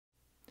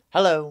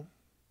Hello,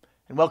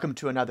 and welcome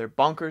to another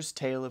Bonkers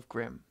Tale of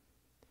Grimm.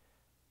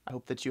 I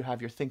hope that you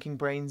have your thinking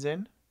brains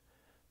in,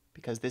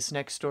 because this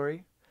next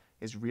story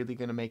is really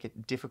going to make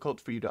it difficult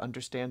for you to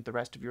understand the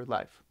rest of your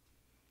life.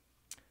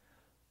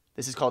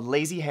 This is called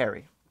Lazy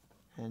Harry,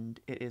 and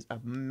it is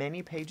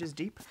many pages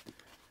deep.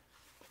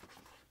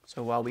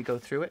 So while we go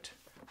through it,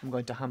 I'm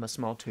going to hum a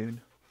small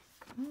tune.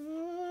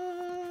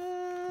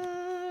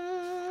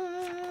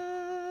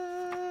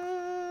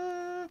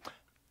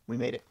 We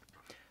made it.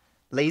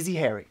 Lazy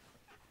Harry.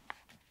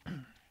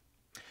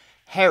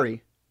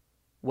 Harry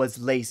was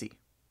lazy.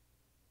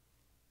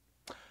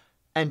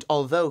 And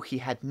although he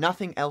had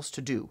nothing else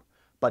to do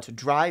but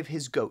drive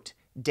his goat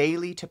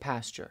daily to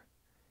pasture,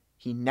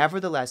 he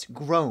nevertheless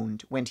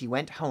groaned when he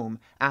went home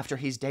after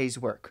his day's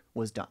work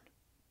was done.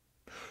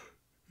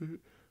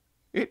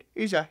 "It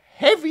is a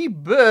heavy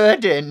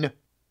burden,"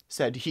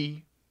 said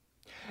he,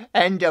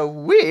 "and a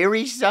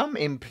wearisome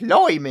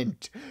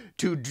employment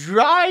to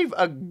drive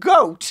a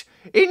goat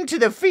into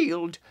the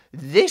field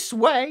this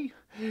way,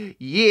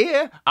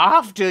 year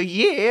after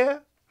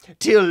year,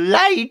 till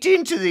late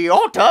into the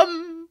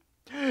autumn.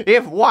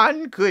 If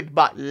one could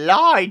but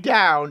lie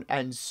down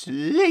and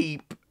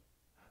sleep.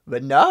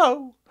 But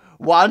no,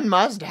 one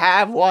must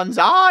have one's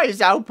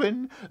eyes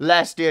open,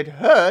 lest it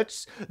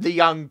hurts the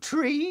young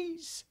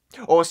trees,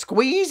 or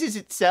squeezes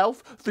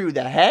itself through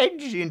the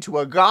hedge into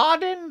a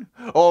garden,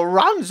 or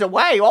runs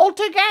away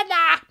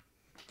altogether.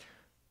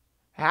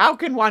 How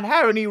can one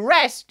have any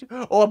rest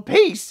or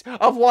peace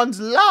of one's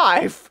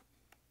life?"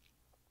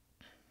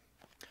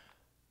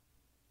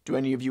 Do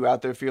any of you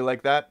out there feel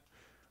like that?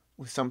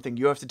 With something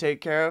you have to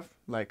take care of,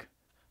 like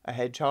a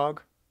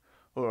hedgehog,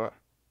 or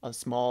a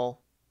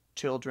small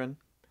children,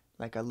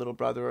 like a little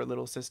brother or a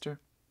little sister?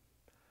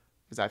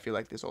 Because I feel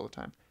like this all the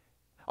time.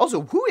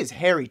 Also, who is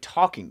Harry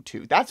talking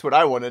to? That's what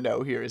I want to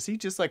know here. Is he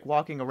just like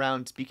walking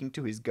around speaking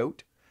to his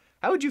goat?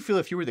 How would you feel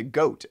if you were the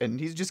goat and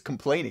he's just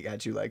complaining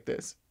at you like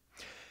this?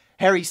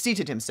 Harry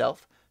seated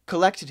himself,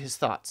 collected his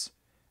thoughts,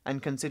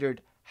 and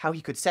considered how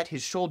he could set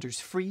his shoulders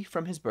free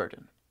from his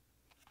burden.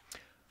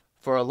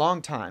 For a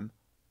long time,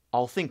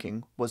 all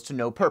thinking was to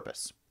no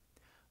purpose.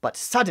 But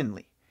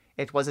suddenly,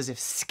 it was as if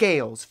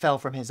scales fell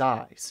from his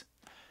eyes.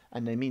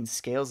 And I mean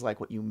scales like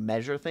what you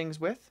measure things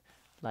with,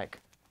 like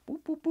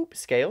boop, boop, boop,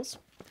 scales,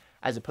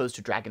 as opposed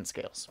to dragon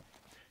scales,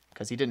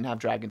 because he didn't have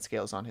dragon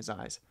scales on his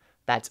eyes.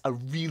 That's a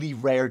really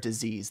rare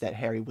disease that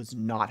Harry was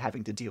not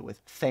having to deal with,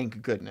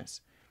 thank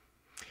goodness.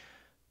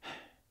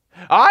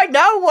 "I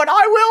know what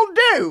I will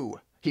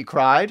do," he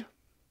cried.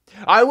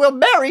 "I will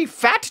marry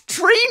Fat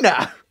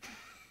Trina,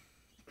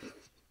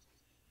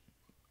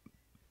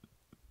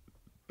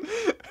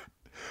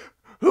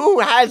 who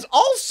has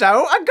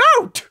also a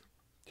goat,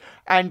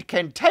 and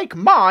can take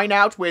mine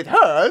out with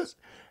hers,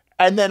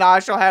 and then I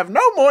shall have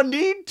no more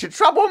need to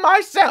trouble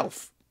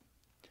myself."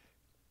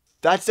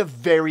 That's a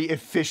very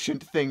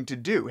efficient thing to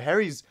do.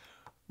 Harry's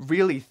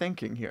really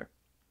thinking here.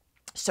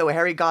 So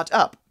Harry got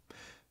up,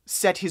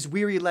 set his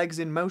weary legs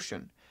in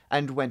motion,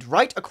 and went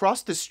right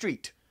across the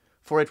street,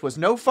 for it was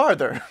no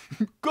farther,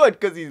 good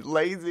because he's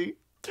lazy,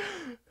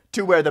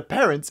 to where the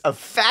parents of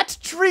Fat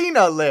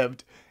Trina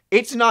lived.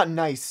 It's not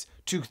nice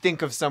to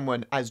think of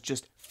someone as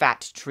just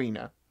Fat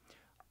Trina.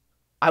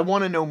 I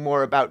want to know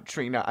more about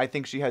Trina. I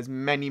think she has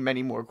many,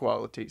 many more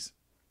qualities.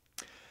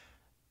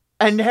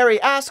 And Harry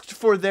asked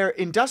for their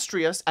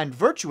industrious and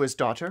virtuous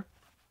daughter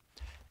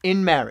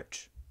in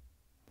marriage.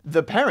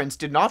 The parents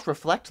did not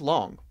reflect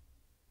long.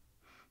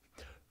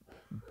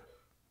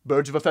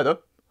 "Birds of a feather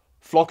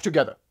flock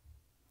together,"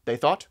 they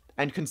thought,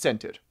 and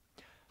consented.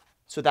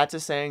 So that's a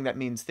saying that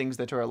means things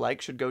that are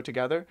alike should go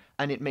together,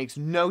 and it makes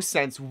no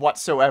sense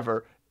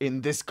whatsoever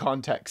in this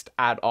context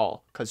at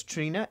all, because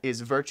Trina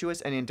is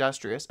virtuous and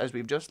industrious, as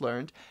we've just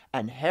learned,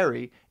 and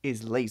Harry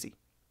is lazy.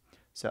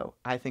 So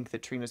I think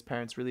that Trina's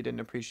parents really didn't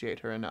appreciate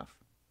her enough.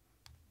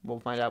 We'll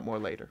find out more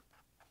later.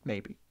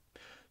 Maybe.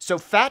 So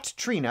Fat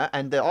Trina,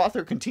 and the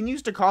author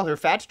continues to call her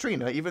Fat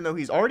Trina, even though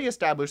he's already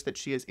established that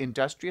she is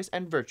industrious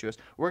and virtuous.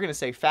 We're going to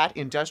say Fat,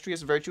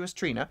 Industrious, Virtuous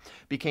Trina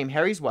became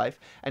Harry's wife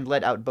and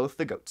led out both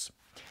the goats.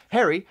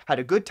 Harry had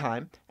a good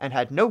time and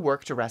had no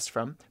work to rest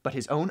from but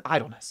his own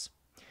idleness.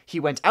 He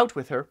went out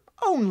with her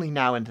only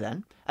now and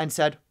then and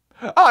said,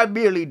 "I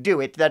merely do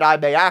it that I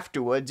may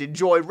afterwards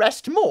enjoy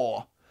rest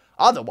more.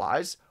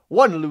 Otherwise,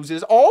 one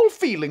loses all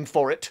feeling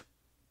for it."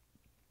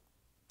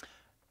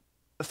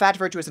 Fat,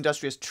 Virtuous,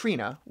 Industrious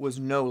Trina was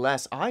no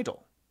less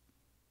idle.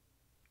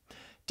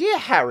 "Dear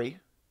Harry,"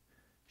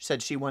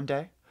 said she one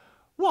day,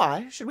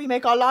 "why should we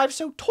make our lives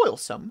so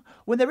toilsome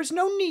when there is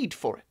no need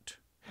for it,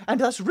 and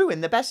thus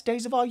ruin the best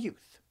days of our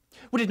youth?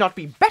 Would it not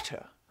be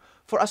better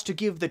for us to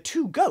give the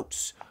 2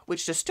 goats,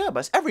 which disturb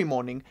us every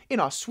morning in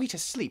our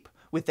sweetest sleep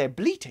with their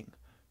bleating,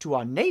 to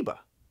our neighbor,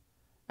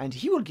 and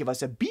he will give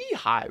us a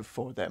beehive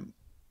for them?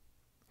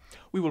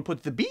 We will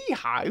put the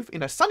beehive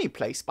in a sunny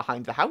place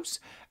behind the house,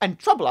 and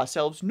trouble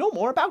ourselves no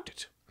more about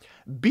it.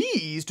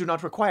 Bees do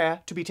not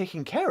require to be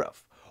taken care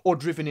of, or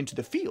driven into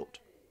the field.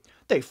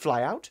 They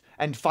fly out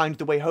and find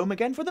the way home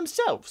again for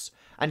themselves,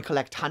 and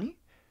collect honey,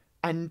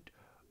 and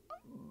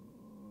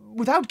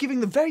without giving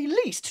the very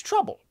least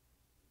trouble."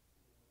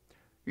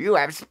 "You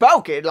have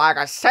spoken like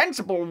a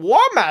sensible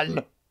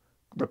woman,"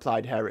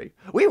 replied Harry.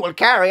 "We will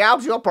carry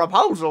out your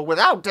proposal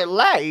without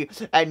delay,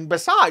 and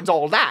besides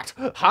all that,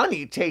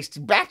 honey tastes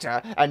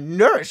better and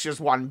nourishes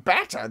one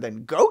better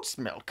than goat's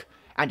milk,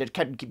 and it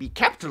can be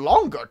kept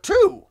longer,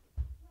 too."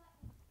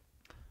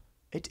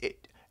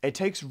 It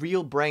takes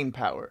real brain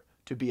power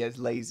to be as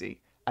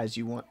lazy as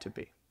you want to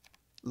be.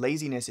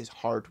 Laziness is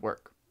hard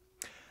work.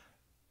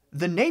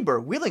 The neighbor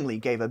willingly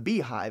gave a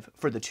beehive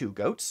for the 2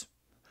 goats.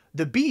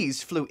 The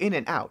bees flew in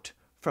and out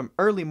from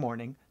early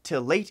morning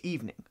till late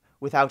evening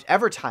without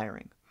ever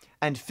tiring,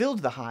 and filled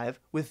the hive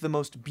with the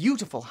most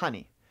beautiful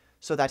honey,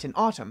 so that in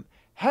autumn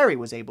Harry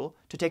was able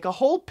to take a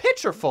whole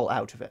pitcherful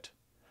out of it.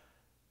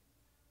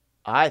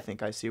 I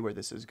think I see where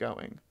this is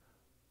going.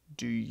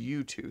 Do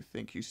you two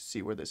think you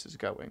see where this is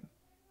going?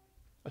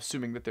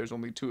 Assuming that there's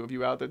only 2 of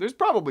you out there. There's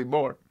probably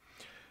more.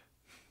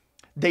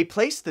 They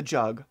placed the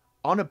jug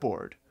on a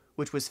board,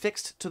 which was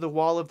fixed to the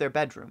wall of their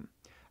bedroom,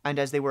 and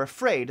as they were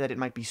afraid that it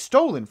might be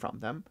stolen from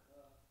them,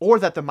 or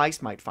that the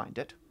mice might find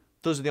it,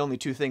 those are the only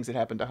 2 things that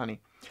happened to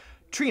Honey,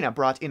 Trina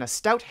brought in a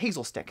stout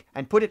hazel stick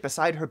and put it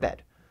beside her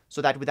bed,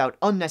 so that without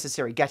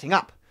unnecessary getting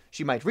up,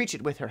 she might reach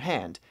it with her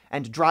hand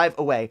and drive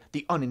away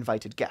the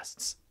uninvited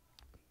guests.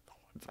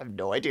 I have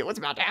no idea what's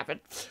about to happen.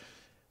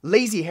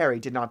 Lazy Harry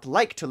did not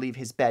like to leave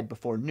his bed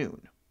before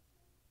noon.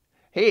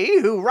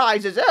 "He who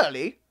rises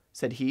early,"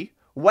 said he,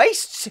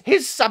 "wastes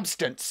his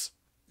substance."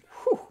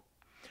 Whew.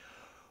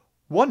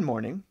 One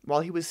morning,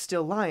 while he was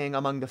still lying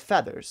among the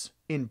feathers,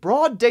 in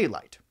broad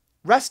daylight,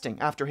 resting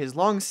after his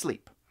long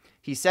sleep,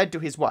 he said to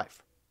his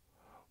wife,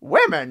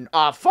 "Women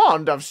are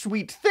fond of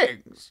sweet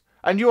things,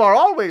 and you are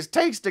always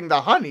tasting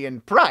the honey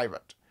in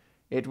private.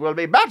 It will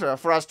be better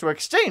for us to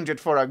exchange it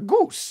for a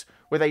goose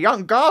with a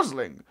young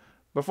gosling,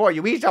 before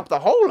you eat up the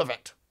whole of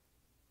it."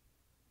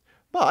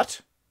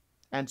 "But,"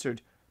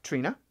 answered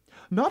Trina,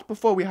 "not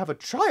before we have a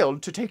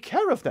child to take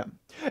care of them.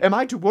 Am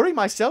I to worry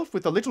myself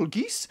with the little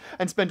geese,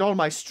 and spend all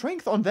my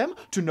strength on them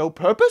to no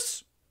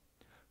purpose?"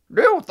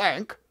 "Do you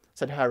think,"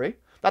 said Harry,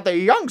 "that the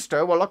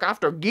youngster will look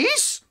after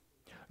geese?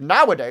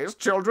 Nowadays,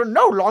 children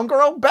no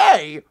longer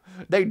obey.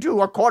 They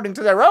do according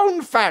to their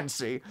own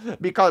fancy,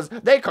 because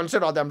they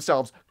consider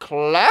themselves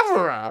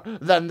cleverer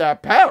than their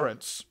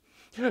parents.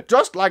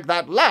 Just like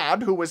that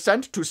lad who was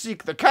sent to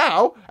seek the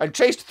cow and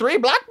chased 3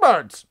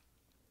 blackbirds."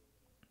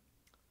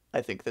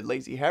 I think that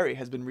Lazy Harry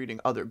has been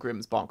reading other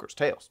Grimm's Bonkers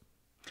tales.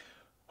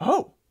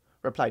 "Oh,"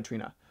 replied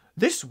Trina,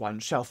 "this one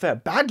shall fare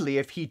badly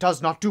if he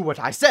does not do what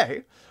I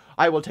say.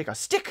 I will take a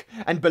stick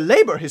and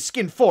belabor his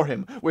skin for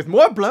him with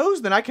more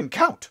blows than I can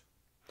count."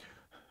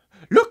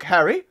 "Look,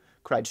 Harry,"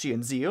 cried she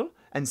in zeal,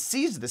 and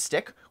seized the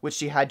stick which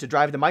she had to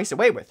drive the mice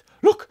away with.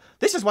 "Look,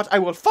 this is what I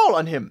will fall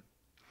on him."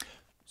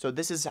 So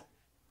this is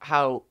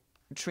how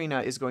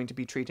Trina is going to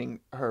be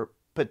treating her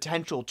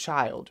potential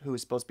child who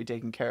is supposed to be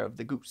taking care of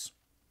the goose.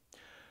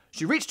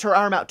 She reached her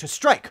arm out to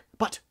strike,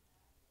 but,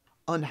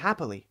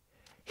 unhappily,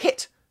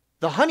 hit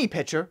the honey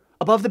pitcher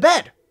above the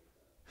bed.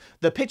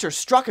 The pitcher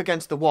struck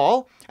against the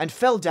wall and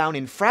fell down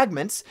in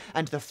fragments,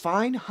 and the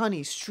fine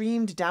honey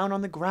streamed down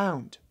on the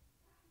ground.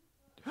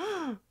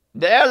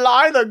 "There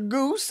lie the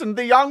goose and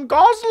the young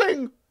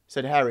gosling,"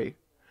 said Harry,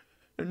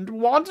 "and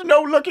want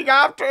no looking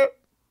after.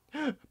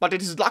 But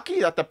it is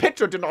lucky that the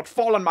pitcher did not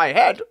fall on my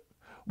head.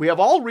 We have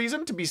all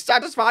reason to be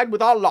satisfied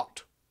with our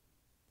lot."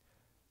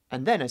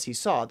 And then, as he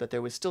saw that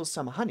there was still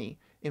some honey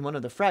in one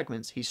of the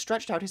fragments, he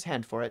stretched out his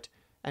hand for it,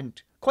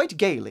 and quite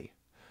gaily,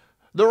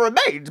 "The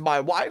remains, my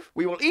wife,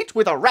 we will eat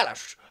with a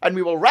relish, and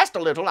we will rest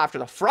a little after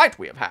the fright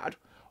we have had.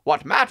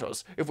 What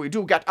matters if we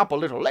do get up a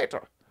little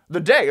later? The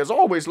day is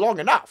always long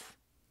enough."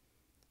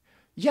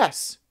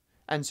 "Yes,"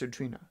 answered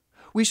Trina,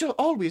 "we shall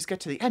always get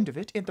to the end of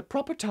it in the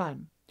proper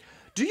time.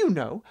 Do you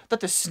know that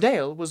the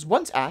snail was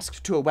once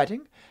asked to a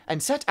wedding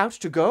and set out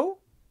to go?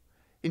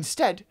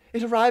 Instead,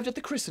 it arrived at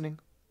the christening.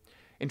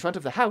 In front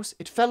of the house,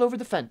 it fell over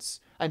the fence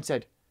and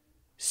said,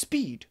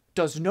 'Speed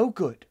does no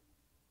good.'"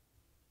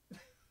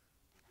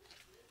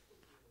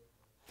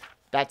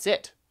 That's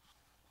it.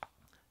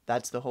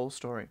 That's the whole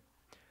story.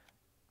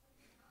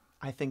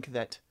 I think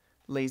that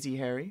Lazy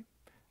Harry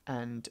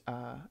and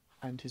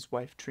his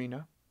wife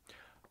Trina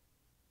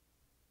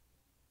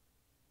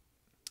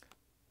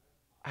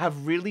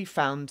have really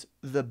found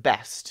the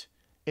best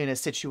in a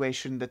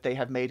situation that they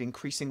have made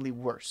increasingly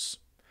worse.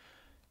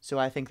 So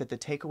I think that the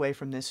takeaway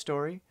from this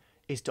story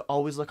is to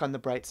always look on the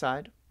bright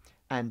side,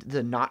 and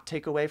the not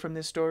takeaway from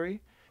this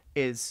story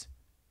is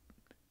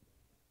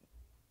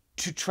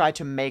to try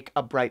to make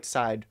a bright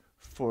side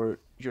for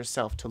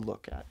yourself to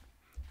look at.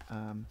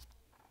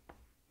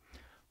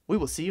 We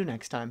will see you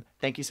next time.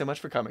 Thank you so much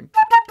for coming.